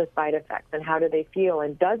what are the side effects and how do they feel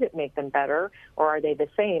and does it make them better or are they the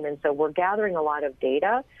same? And so we're gathering a lot of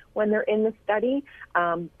data when they're in the study.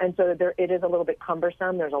 And so it is a little bit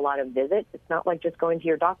cumbersome. There's a lot of visits. It's not like just going to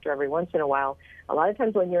your doctor every once in a while. A lot of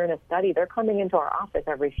times when you're in a study, they're coming into our office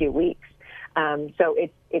every few weeks. So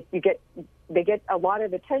they get a lot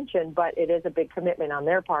of attention, but it is a big commitment on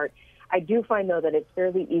their part. I do find, though, that it's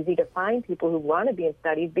fairly easy to find people who want to be in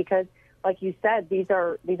studies because, like you said, these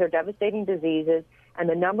are devastating diseases, and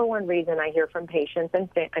the number one reason I hear from patients and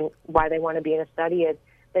why they want to be in a study is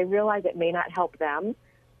they realize it may not help them,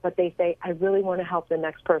 but they say, I really want to help the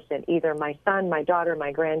next person, either my son, my daughter,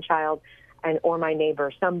 my grandchild, or my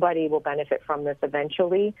neighbor. Somebody will benefit from this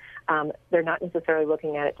eventually. They're not necessarily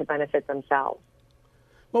looking at it to benefit themselves.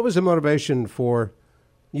 What was the motivation for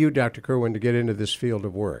you, Dr. Kerwin, to get into this field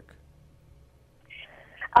of work?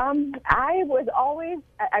 I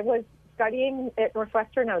was studying at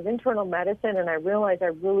Northwestern. I was internal medicine, and I realized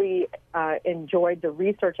I really enjoyed the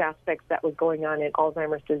research aspects that was going on in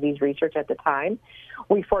Alzheimer's disease research at the time.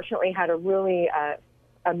 We fortunately had a really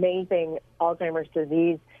amazing Alzheimer's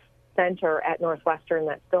disease center at Northwestern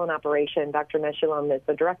that's still in operation. Dr. Meshullam is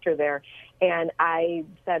the director there. And I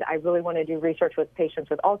said, I really want to do research with patients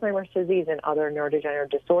with Alzheimer's disease and other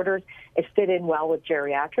neurodegenerative disorders. It fit in well with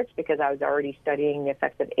geriatrics because I was already studying the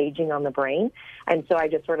effects of aging on the brain. And so I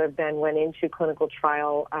just sort of then went into clinical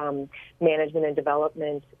trial management and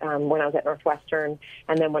development when I was at Northwestern.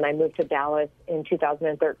 And then when I moved to Dallas in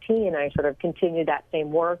 2013, I sort of continued that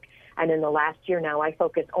same work. And in the last year now, I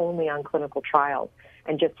focus only on clinical trials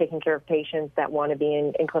and just taking care of patients that want to be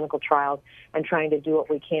in clinical trials and trying to do what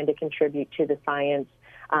we can to contribute to the science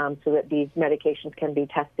so that these medications can be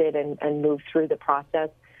tested and move through the process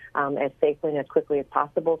as safely and as quickly as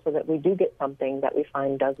possible so that we do get something that we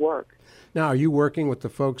find does work. Now, are you working with the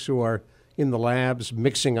folks who are in the labs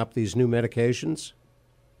mixing up these new medications?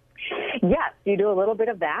 Yes, you do a little bit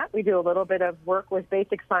of that. We do a little bit of work with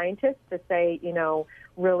basic scientists to say,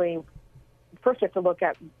 really, first you have to look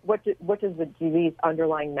at what is the disease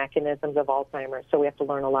underlying mechanisms of Alzheimer's. So we have to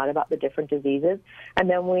learn a lot about the different diseases. And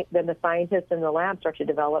then the scientists in the lab start to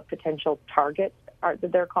develop potential targets,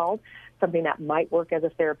 that they're called, something that might work as a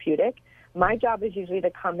therapeutic. My job is usually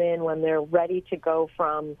to come in when they're ready to go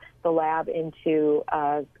from the lab into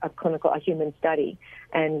a human study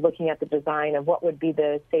and looking at the design of what would be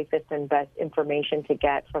the safest and best information to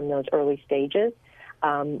get from those early stages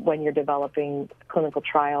when you're developing clinical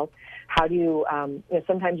trials. How do you,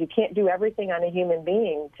 sometimes you can't do everything on a human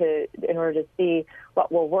being in order to see what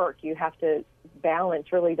will work. You have to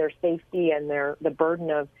balance really their safety and the burden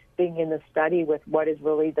of being in the study with what is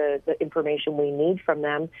really the information we need from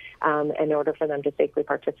them in order for them to safely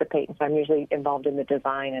participate. And so I'm usually involved in the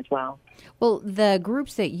design as well. Well, the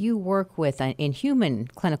groups that you work with in human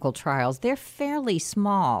clinical trials, they're fairly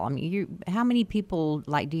small. I mean, how many people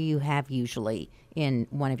do you have usually in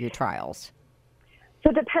one of your trials? So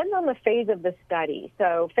it depends on the phase of the study.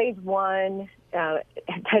 So phase 1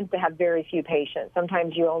 tends to have very few patients.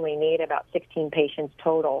 Sometimes you only need about 16 patients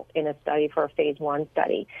total in a study for a phase 1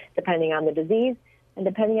 study, depending on the disease and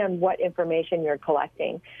depending on what information you're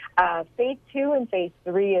collecting. Phase 2 and phase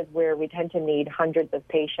 3 is where we tend to need hundreds of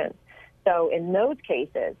patients. So in those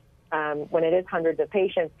cases, when it is hundreds of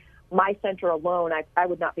patients, my center alone, I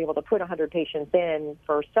would not be able to put 100 patients in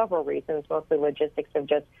for several reasons, mostly logistics of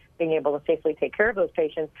just being able to safely take care of those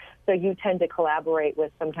patients. So you tend to collaborate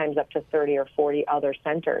with sometimes up to 30 or 40 other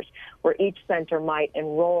centers, where each center might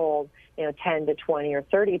enroll 10 to 20 or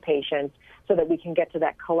 30 patients so that we can get to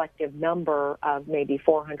that collective number of maybe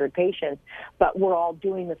 400 patients. But we're all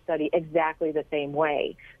doing the study exactly the same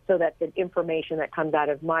way so that the information that comes out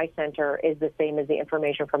of my center is the same as the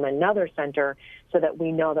information from another center so that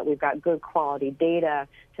we know that we've got good quality data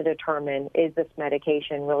to determine is this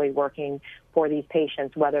medication really working for these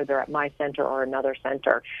patients, whether they're at my center or another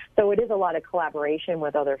center. So it is a lot of collaboration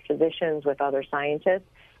with other physicians, with other scientists,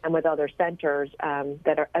 and with other centers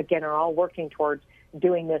that are all working towards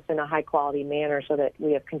doing this in a high-quality manner so that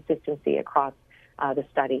we have consistency across the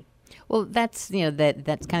study. Well, that's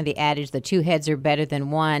that's kind of the adage, the two heads are better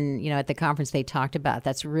than one. At the conference they talked about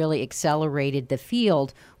that's really accelerated the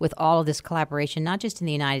field with all of this collaboration, not just in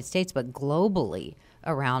the United States but globally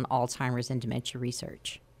around Alzheimer's and dementia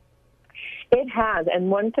research. It has,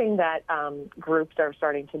 and one thing that groups are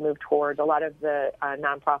starting to move towards, a lot of the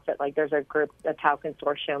nonprofit, like there's a group, the Tau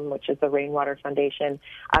Consortium, which is the Rainwater Foundation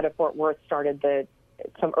out of Fort Worth, started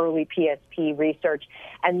some early PSP research,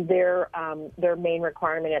 and their main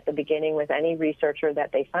requirement at the beginning with any researcher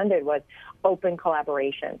that they funded was open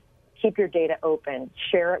collaboration. Keep your data open,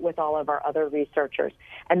 share it with all of our other researchers,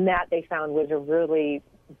 and that they found was a really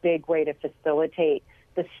big way to facilitate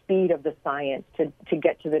the speed of the science to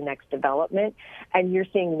get to the next development. And you're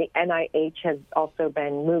seeing the NIH has also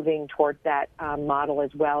been moving towards that model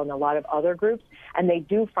as well, and a lot of other groups. And they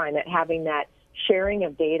do find that having that sharing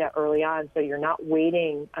of data early on, so you're not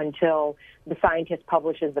waiting until the scientist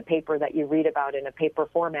publishes the paper that you read about in a paper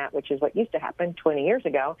format, which is what used to happen 20 years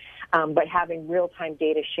ago, but having real-time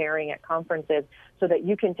data sharing at conferences so that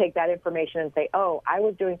you can take that information and say, oh, I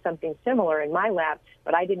was doing something similar in my lab,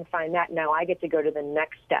 but I didn't find that. Now I get to go to the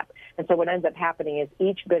next step. And so what ends up happening is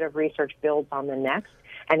each bit of research builds on the next,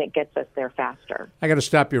 and it gets us there faster. I got to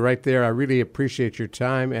stop you right there. I really appreciate your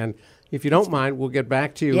time, and if you don't mind, we'll get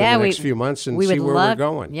back to you in the next few months and see where we're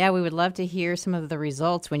going. Yeah, we would love to hear some of the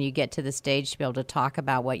results when you get to the stage to be able to talk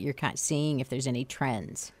about what you're kind of seeing, if there's any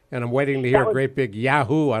trends. And I'm waiting to hear a great big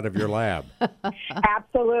Yahoo out of your lab.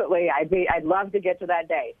 Absolutely. I'd love to get to that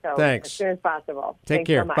day. So thanks. As soon as possible. Take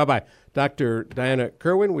care. So bye-bye. Dr. Diana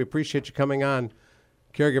Kerwin, we appreciate you coming on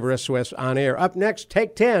Caregiver SOS On Air. Up next,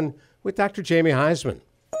 Take 10 with Dr. Jamie Heisman.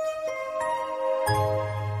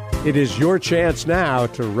 It is your chance now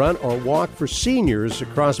to run or walk for seniors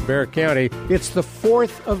across Bexar County. It's the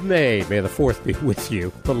 4th of May. May the 4th be with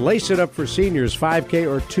you. The Lace It Up for Seniors 5K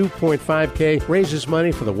or 2.5K raises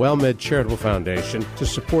money for the WellMed Charitable Foundation to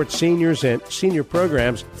support seniors and senior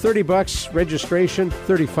programs. $30 registration,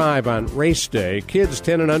 $35 on race day. Kids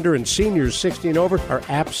 10 and under and seniors 60 and over are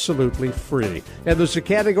absolutely free. And there's a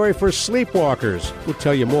category for sleepwalkers. We'll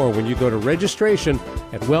tell you more when you go to registration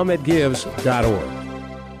at wellmedgives.org.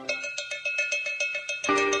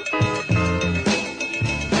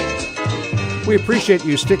 We appreciate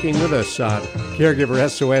you sticking with us on Caregiver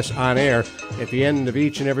SOS On Air. At the end of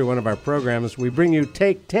each and every one of our programs, we bring you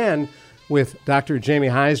Take 10 with Dr. Jamie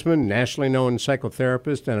Heisman, nationally known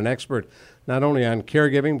psychotherapist and an expert not only on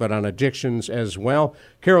caregiving but on addictions as well.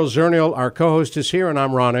 Carol Zernial, our co-host, is here, and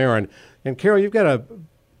I'm Ron Aaron. And Carol, you've got a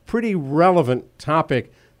pretty relevant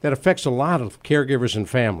topic that affects a lot of caregivers and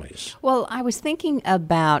families. Well, I was thinking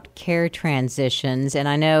about care transitions, and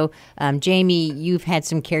I know, Jamie, you've had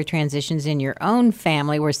some care transitions in your own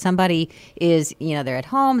family where somebody is, they're at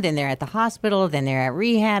home, then they're at the hospital, then they're at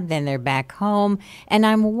rehab, then they're back home. And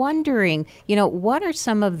I'm wondering, what are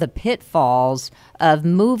some of the pitfalls of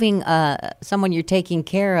moving someone you're taking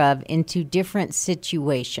care of into different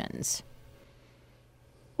situations?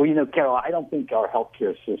 Well, Carol, I don't think our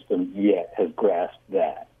healthcare system yet has grasped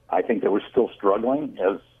that. I think that we're still struggling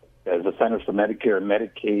as the Centers for Medicare and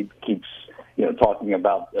Medicaid keeps, talking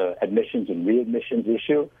about admissions and readmissions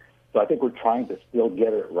issue. So I think we're trying to still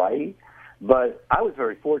get it right. But I was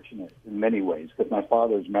very fortunate in many ways because my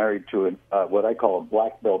father is married to what I call a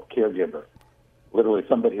black belt caregiver, literally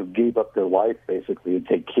somebody who gave up their life basically to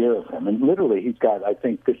take care of him. And literally he's got, I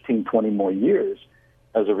think, 15, 20 more years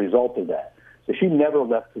as a result of that. So she never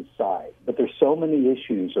left his side. But there's so many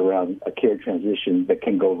issues around a care transition that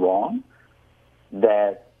can go wrong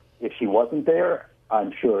that if she wasn't there,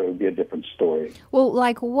 I'm sure it would be a different story. Well,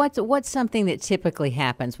 like what's something that typically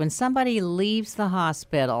happens when somebody leaves the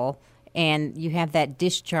hospital and you have that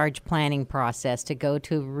discharge planning process to go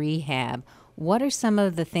to rehab? What are some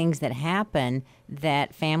of the things that happen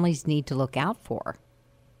that families need to look out for?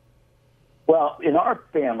 Well, in our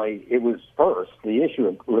family, it was first the issue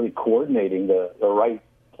of really coordinating the right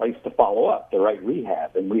place to follow up, the right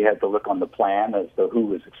rehab. And we had to look on the plan as to who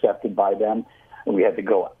was accepted by them. And we had to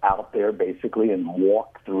go out there, basically, and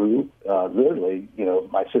walk through, literally,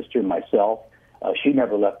 my sister and myself. She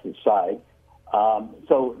never left his side.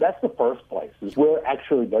 So that's the first place, is where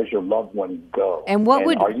actually does your loved one go? And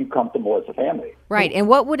are you comfortable as a family? Right. And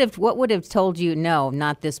what would have told you, no,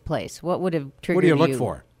 not this place? What would have triggered you? What do you look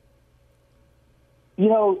for?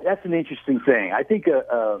 That's an interesting thing. I think,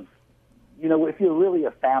 if you're really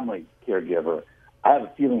a family caregiver, I have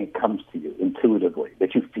a feeling it comes to you intuitively,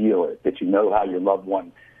 that you feel it, that you know how your loved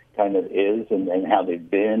one kind of is and how they've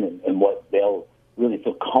been and what they'll really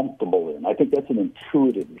feel comfortable in. I think that's an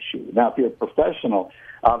intuitive issue. Now, if you're a professional,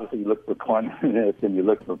 obviously you look for cleanliness and you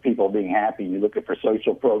look for people being happy. You look for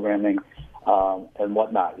social programming and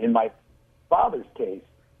whatnot. In my father's case,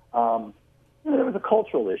 there was a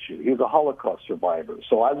cultural issue. He was a Holocaust survivor.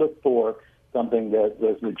 So I looked for something that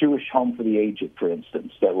was the Jewish Home for the Aged, for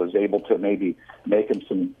instance, that was able to maybe make him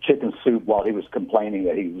some chicken soup while he was complaining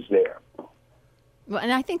that he was there. Well,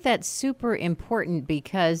 and I think that's super important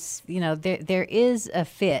because, there is a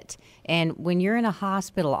fit. And when you're in a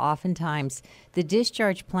hospital, oftentimes the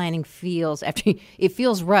discharge planning feels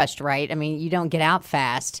rushed, right? I mean, you don't get out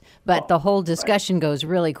fast, but the whole discussion goes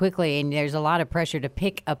really quickly, and there's a lot of pressure to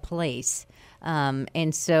pick a place.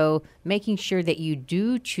 And so making sure that you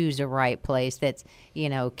do choose a right place that's,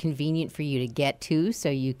 convenient for you to get to so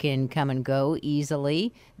you can come and go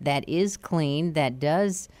easily, that is clean, that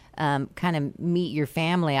does kind of meet your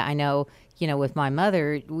family. I know, with my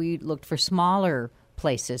mother, we looked for smaller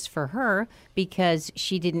places for her because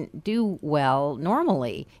she didn't do well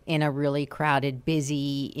normally in a really crowded,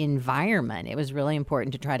 busy environment. It was really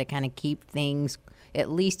important to try to kind of keep things, at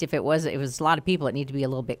least if it was a lot of people, it needed to be a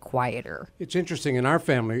little bit quieter. It's interesting. In our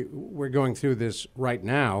family, we're going through this right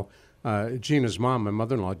now. Gina's mom, my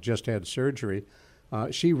mother-in-law, just had surgery.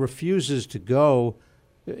 She refuses to go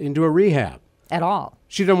into a rehab. At all.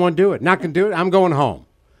 She doesn't want to do it. Not going to do it. I'm going home.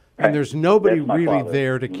 Right. And there's nobody really father.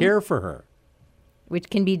 there to care for her. Which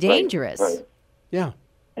can be dangerous. Right. Yeah.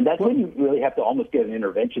 And that's when you really have to almost get an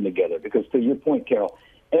intervention together because, to your point, Carol,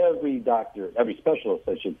 every doctor, every specialist,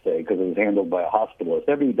 I should say, because it was handled by a hospitalist,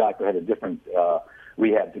 every doctor had a different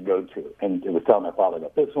rehab to go to. And it was telling my father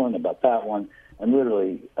about this one, about that one, and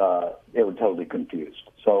literally they were totally confused.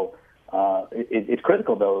 So it's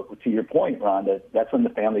critical, though, to your point, Ron, that's when the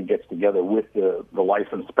family gets together with the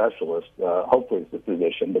licensed specialist, hopefully it's a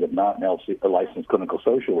physician, but if not, a licensed clinical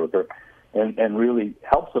social worker, and really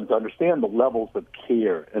helps them to understand the levels of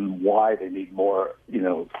care and why they need more,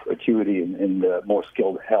 acuity and more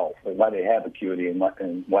skilled help, and why they have acuity and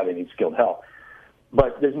why they need skilled help.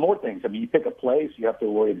 But there's more things. I mean, you pick a place, you have to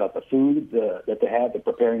worry about the food that they have, the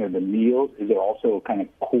preparing of the meals. Is there also kind of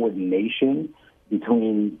coordination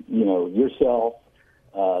between, yourself,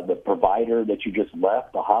 the provider that you just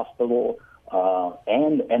left, the hospital,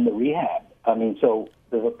 and the rehab? I mean, so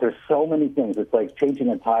there's so many things. It's like changing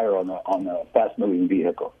a tire on a fast-moving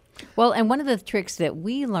vehicle. Well, and one of the tricks that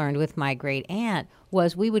we learned with my great aunt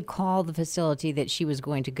was we would call the facility that she was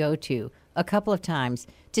going to go to a couple of times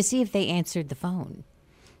to see if they answered the phone.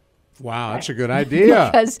 Wow, that's a good idea.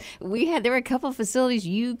 Because there were a couple of facilities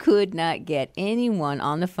you could not get anyone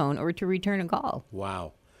on the phone or to return a call.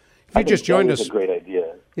 Wow. If you just joined us, a great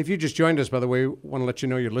idea. If you just joined us, by the way, we want to let you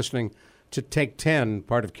know you're listening to Take 10,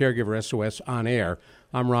 part of Caregiver SOS On Air.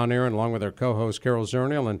 I'm Ron Aaron, along with our co-host Carol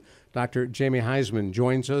Zernial, and Dr. Jamie Heisman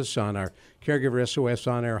joins us on our Caregiver SOS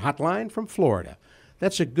On Air hotline from Florida.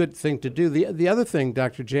 That's a good thing to do. The other thing,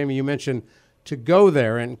 Dr. Jamie, you mentioned to go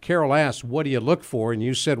there, and Carol asked, what do you look for? And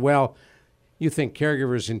you said, well, you think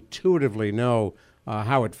caregivers intuitively know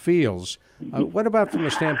how it feels. What about from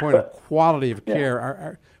the standpoint of quality of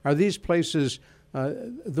care? Are these places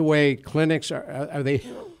the way clinics are they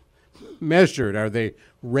measured? Are they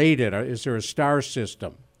rated? Is there a star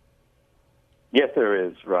system? Yes, there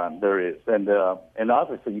is, Ron. There is, and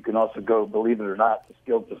obviously you can also go, believe it or not, to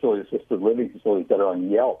skilled facilities, assisted living facilities that are on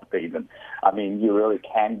Yelp. Even, I mean, you really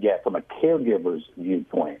can get from a caregiver's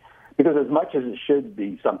viewpoint, because as much as it should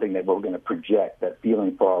be something that we're going to project, that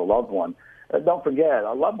feeling for our loved one, don't forget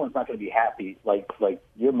our loved one's not going to be happy like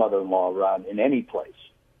your mother-in-law, Ron, in any place.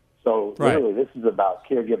 So really, this is about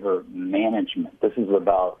caregiver management. This is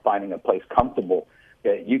about finding a place comfortable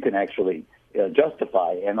that you can actually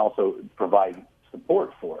justify and also provide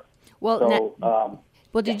support for. Well,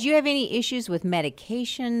 did you have any issues with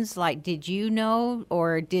medications? Like, did you know,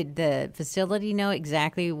 or did the facility know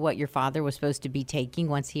exactly what your father was supposed to be taking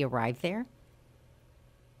once he arrived there?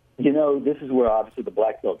 This is where obviously the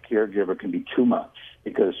black belt caregiver can be too much,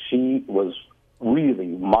 because she was really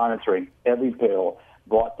monitoring every pill,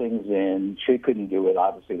 brought things in. She couldn't do it.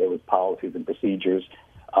 Obviously, there was policies and procedures.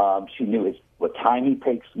 She knew what time he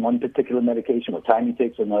takes one particular medication, what time he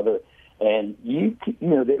takes another. And,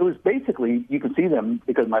 it was basically, you could see them,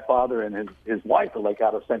 because my father and his wife are like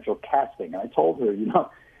out of central casting. And I told her, you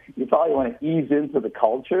probably want to ease into the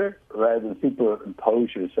culture rather than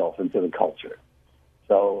superimpose yourself into the culture.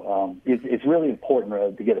 So it's really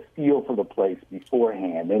important to get a feel for the place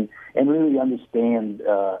beforehand and really understand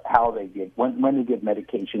how they get, when they get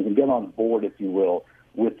medications, and get on board, if you will,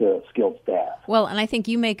 with the skilled staff. Well, and I think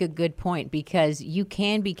you make a good point, because you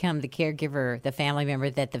can become the caregiver, the family member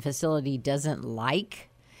that the facility doesn't like.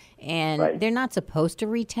 And they're not supposed to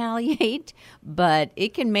retaliate, but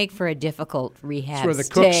it can make for a difficult rehab stay. It's where the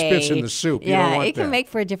cook spits in the soup. You don't want it can make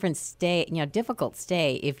for a difficult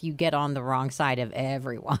stay if you get on the wrong side of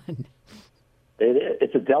everyone.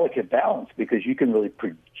 It's a delicate balance because you can really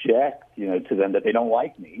project, to them that they don't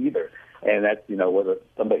like me either. And that's, what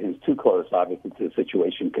somebody who's too close, obviously, to the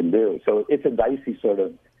situation can do. So it's a dicey sort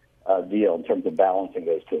of deal in terms of balancing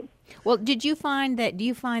those two. Well, do you find that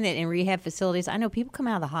in rehab facilities, I know people come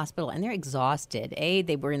out of the hospital and they're exhausted.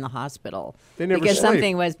 They were in the hospital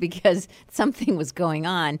because something was going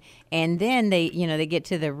on, and then they get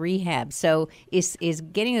to the rehab. So is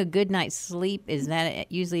getting a good night's sleep, is that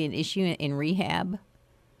usually an issue in rehab?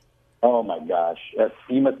 Oh my gosh,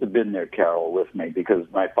 you must have been there, Carol, with me, because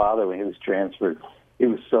my father, when he was transferred, he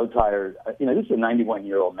was so tired. This is a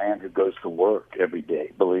 91-year-old man who goes to work every day,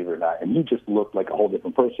 believe it or not, and he just looked like a whole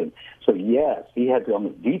different person. So, yes, he had to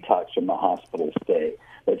almost detox from the hospital stay,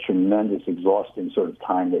 that tremendous, exhausting sort of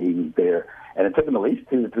time that he was there. And it took him at least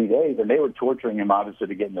 2 to 3 days, and they were torturing him, obviously,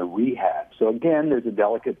 to get into rehab. So, again, there's a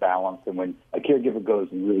delicate balance, and when a caregiver goes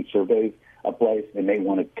and really surveys a place, they may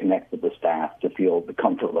want to connect with the staff to feel the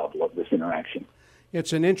comfort level of this interaction.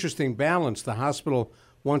 It's an interesting balance. The hospital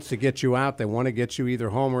wants to get you out. They want to get you either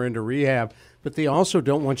home or into rehab, but they also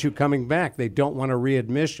don't want you coming back. They don't want a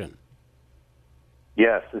readmission.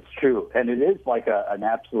 Yes, it's true, and it is like an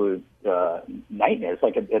absolute nightmare. It's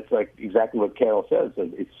like exactly what Carol says.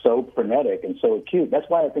 It's so frenetic and so acute. That's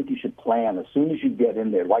why I think you should plan as soon as you get in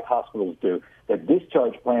there, like hospitals do. That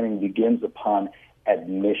discharge planning begins upon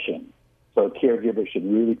admission. So a caregiver should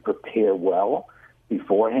really prepare well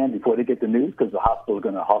beforehand, before they get the news, because the hospital is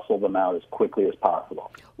going to hustle them out as quickly as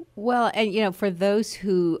possible. Well, and for those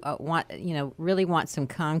who really want some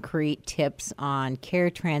concrete tips on care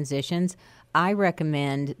transitions, I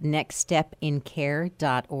recommend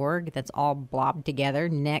nextstepincare.org. That's all blobbed together,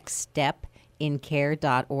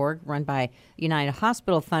 nextstepincare.org, run by United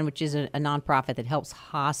Hospital Fund, which is a nonprofit that helps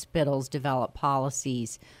hospitals develop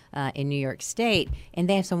policies in New York State. And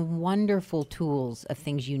they have some wonderful tools of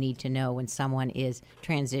things you need to know when someone is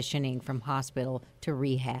transitioning from hospital to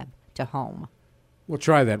rehab to home. We'll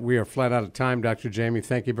try that. We are flat out of time, Dr. Jamie.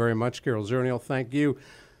 Thank you very much. Carol Zernial, thank you.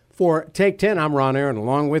 For Take 10, I'm Ron Aaron,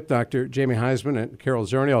 along with Dr. Jamie Heisman and Carol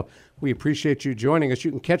Zernial. We appreciate you joining us.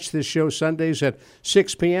 You can catch this show Sundays at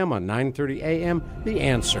 6 p.m. on 9:30 a.m. The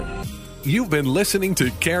Answer. You've been listening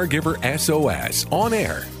to Caregiver SOS on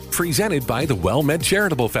air, presented by the WellMed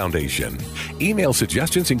Charitable Foundation. Email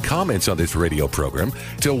suggestions and comments on this radio program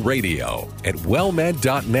to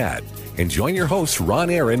radio@wellmed.net. And join your hosts Ron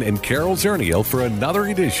Aaron and Carol Zernial for another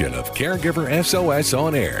edition of Caregiver SOS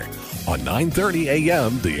on air on 9:30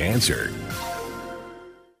 a.m. The Answer.